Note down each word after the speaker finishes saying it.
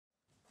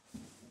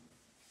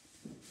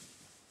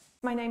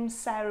My name's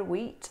Sarah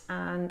Wheat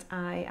and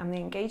I am the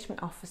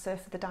Engagement Officer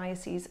for the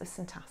Diocese of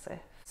St Asaph.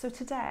 So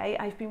today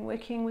I've been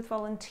working with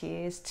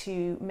volunteers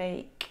to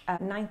make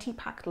 90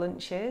 packed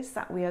lunches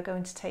that we are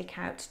going to take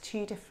out to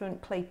 2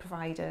 different play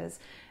providers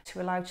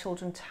to allow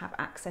children to have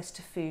access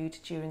to food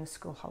during the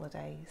school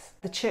holidays.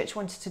 The church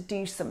wanted to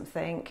do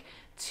something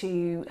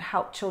to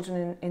help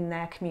children in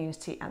their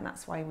community, and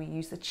that's why we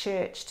use the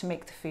church to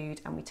make the food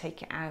and we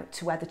take it out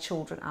to where the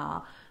children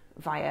are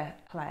via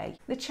play.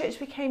 The church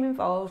became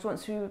involved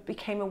once we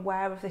became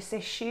aware of this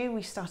issue.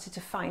 We started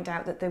to find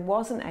out that there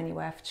wasn't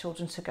anywhere for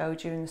children to go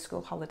during the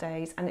school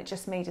holidays, and it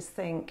just made us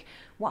think,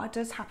 what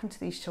does happen to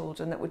these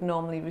children that would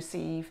normally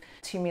receive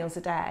 2 meals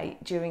a day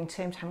during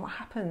term time? What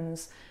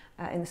happens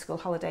in the school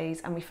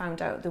holidays? And we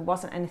found out there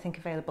wasn't anything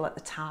available at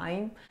the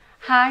time.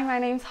 Hi, my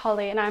name's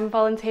Holly and I'm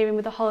volunteering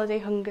with the Holiday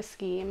Hunger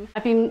Scheme.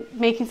 I've been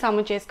making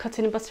sandwiches,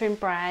 cutting and buttering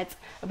bread.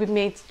 We've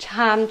made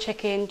ham,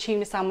 chicken,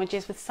 tuna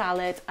sandwiches with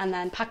salad and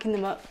then packing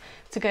them up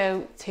to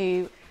go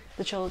to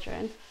the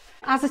children.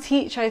 As a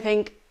teacher, I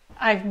think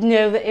I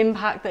know the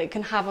impact that it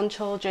can have on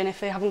children if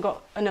they haven't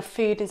got enough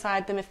food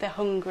inside them, if they're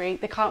hungry,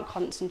 they can't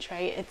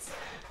concentrate. It's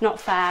not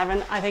fair,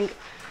 and I think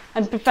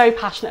I'm very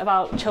passionate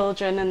about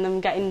children and them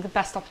getting the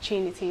best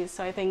opportunities,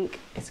 so I think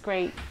it's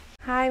great.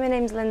 Hi, my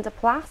name's Linda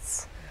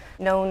Platt,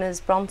 known as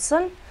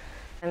Bronson,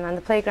 and I'm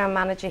the playground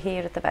manager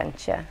here at the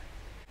Venture.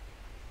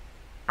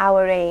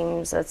 Our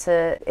aims are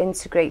to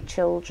integrate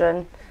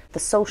children, the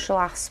social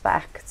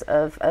aspect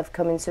of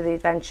coming to the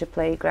Adventure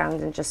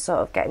Playground and just sort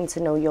of getting to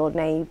know your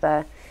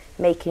neighbour,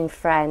 making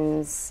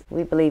friends.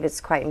 We believe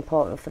it's quite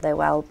important for their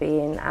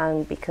well-being,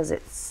 and because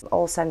it's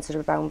all centred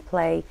around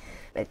play,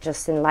 it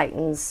just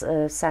enlightens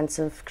a sense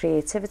of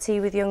creativity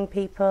with young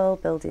people,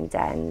 building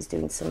dens,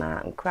 doing some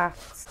art and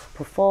crafts,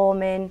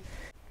 performing,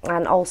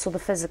 and also the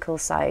physical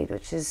side,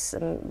 which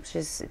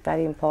is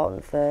very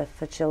important for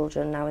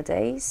children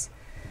nowadays.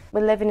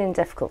 We're living in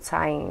difficult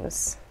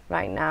times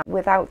right now.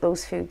 Without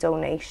those food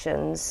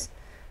donations,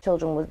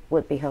 children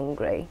would be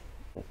hungry,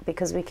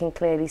 because we can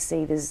clearly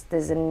see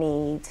there's a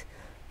need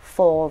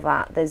for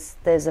that.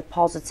 There's a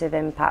positive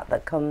impact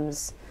that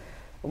comes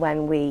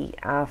when we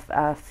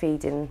are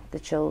feeding the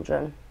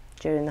children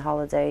during the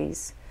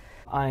holidays.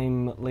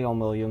 I'm Leon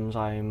Williams,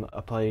 I'm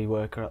a play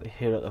worker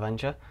here at the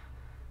Venture.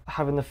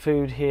 Having the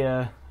food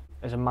here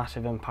is a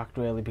massive impact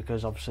really,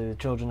 because obviously the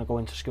children are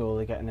going to school,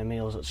 they're getting their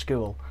meals at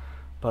school,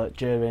 but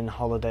during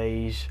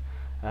holidays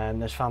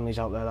there's families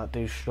out there that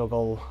do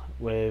struggle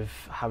with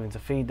having to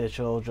feed their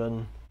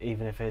children.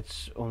 Even if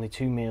it's only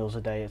 2 meals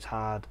a day, it's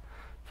hard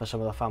for some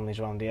of the families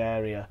around the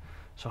area.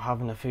 So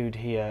having the food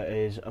here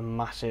is a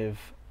massive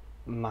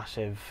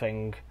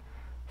thing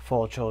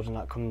for children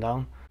that come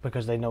down,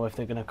 because they know if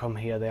they're going to come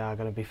here they are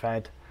going to be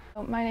fed.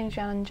 My name's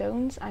Rhiannon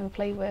Jones. I'm a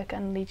play worker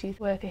and lead youth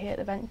worker here at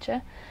the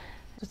Venture.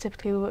 So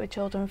typically we work with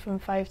children from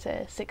 5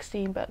 to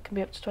 16, but can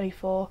be up to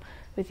 24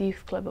 with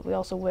Youth Club, but we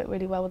also work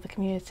really well with the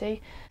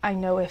community. I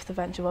know if the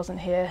Venture wasn't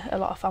here, a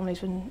lot of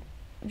families and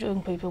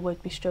young people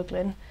would be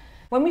struggling.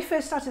 When we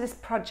first started this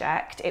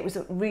project, it was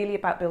really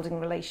about building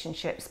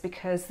relationships,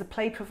 because the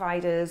play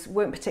providers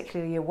weren't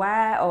particularly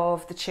aware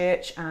of the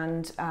church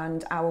and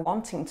our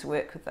wanting to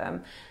work with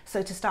them.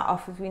 So to start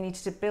off with, we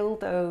needed to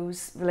build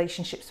those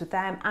relationships with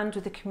them and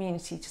with the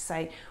community to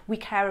say, we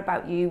care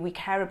about you, we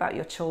care about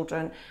your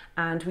children,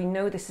 and we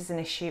know this is an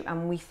issue,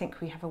 and we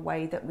think we have a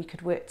way that we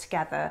could work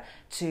together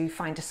to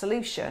find a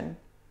solution.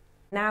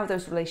 Now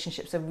those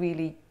relationships are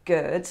really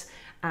good,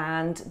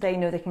 and they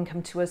know they can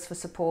come to us for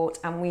support,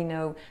 and we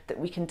know that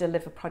we can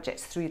deliver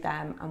projects through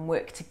them and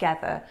work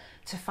together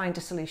to find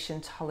a solution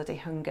to holiday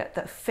hunger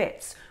that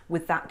fits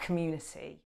with that community.